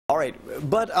All right,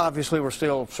 but obviously we're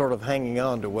still sort of hanging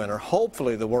on to winter.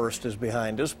 Hopefully the worst is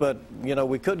behind us, but, you know,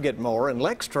 we could get more, and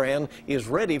Lextran is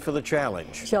ready for the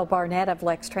challenge. Jill Barnett of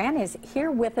Lextran is here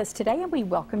with us today, and we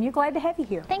welcome you. Glad to have you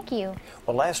here. Thank you.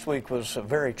 Well, last week was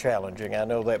very challenging, I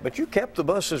know that, but you kept the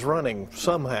buses running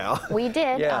somehow. We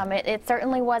did. Yeah. It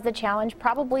certainly was a challenge,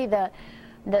 probably the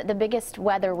biggest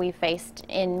weather we've faced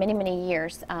in many, many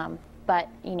years. But,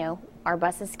 you know, our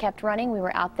buses kept running. We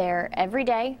were out there every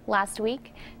day last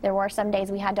week. There were some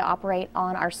days we had to operate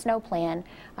on our snow plan,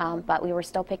 but we were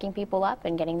still picking people up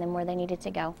and getting them where they needed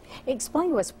to go. Explain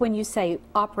to us, when you say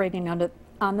operating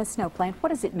on the snow plan, what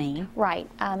does it mean? Right.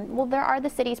 Well, there are the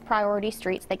city's priority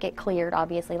streets that get cleared,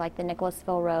 obviously, like the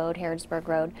Nicholasville Road, Harrodsburg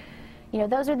Road. You know,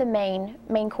 those are the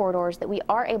main corridors that we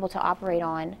are able to operate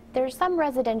on. There's some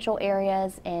residential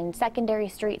areas and secondary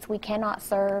streets we cannot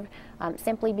serve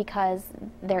simply because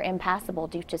they're impassable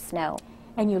due to snow.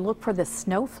 And you look for the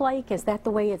snowflake, is that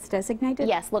the way it's designated?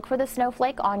 Yes, look for the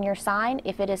snowflake on your sign.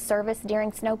 If it is serviced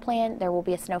during snow plan, there will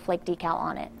be a snowflake decal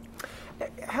on it.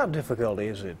 How difficult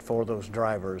is it for those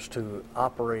drivers to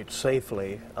operate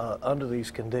safely under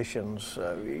these conditions,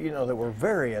 you know, that were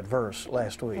very adverse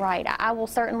last week? Right. I will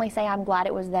certainly say I'm glad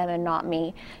it was them and not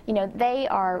me. You know, they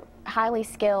are highly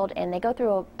skilled and they go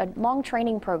through a long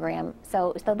training program,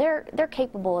 so they're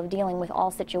capable of dealing with all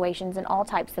situations and all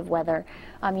types of weather.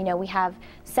 You know, we have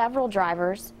several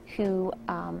drivers who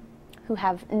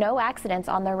have no accidents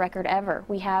on their record ever.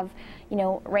 We have, you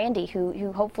know, Randy,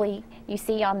 who hopefully you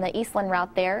see on the Eastland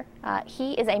route there.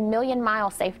 He is a million-mile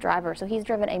safe driver, so he's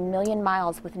driven 1,000,000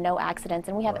 miles with no accidents,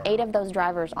 and we have 8 of those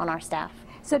drivers on our staff.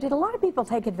 So did a lot of people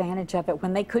take advantage of it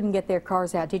when they couldn't get their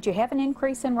cars out? Did you have an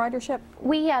increase in ridership?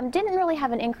 We didn't really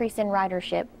have an increase in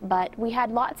ridership, but we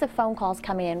had lots of phone calls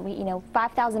come in. You know,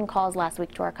 5,000 calls last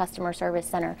week to our customer service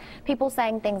center. People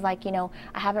saying things like, you know,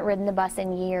 I haven't ridden the bus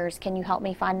in years. Can you help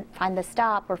me find the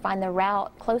stop or find the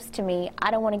route close to me? I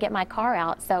don't want to get my car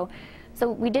out. So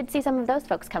we did see some of those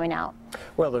folks coming out.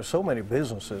 Well, there's so many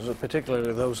businesses,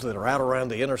 particularly those that are out around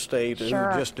the interstate, Sure.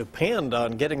 who just depend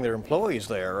on getting their employees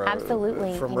there.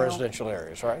 Absolutely. From residential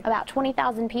areas, right? About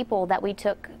 20,000 people that we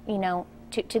took, you know,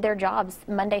 to their jobs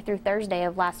Monday through Thursday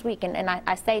of last week. And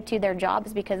I say to their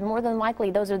jobs because more than likely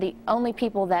those are the only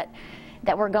people that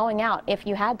were going out if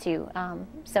you had to.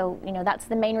 So, you know, that's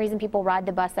the main reason people ride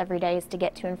the bus every day, is to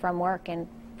get to and from work, and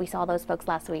we saw those folks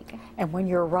last week. And when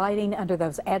you're riding under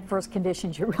those adverse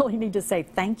conditions, you really need to say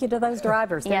thank you to those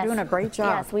drivers. They're doing a great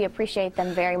job. Yes, we appreciate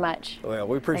them very much. Well,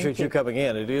 we appreciate you coming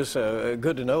in. It is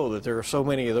good to know that there are so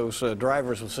many of those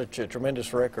drivers with such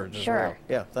tremendous records as well. Sure.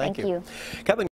 Yeah, thank you. Thank you. Coming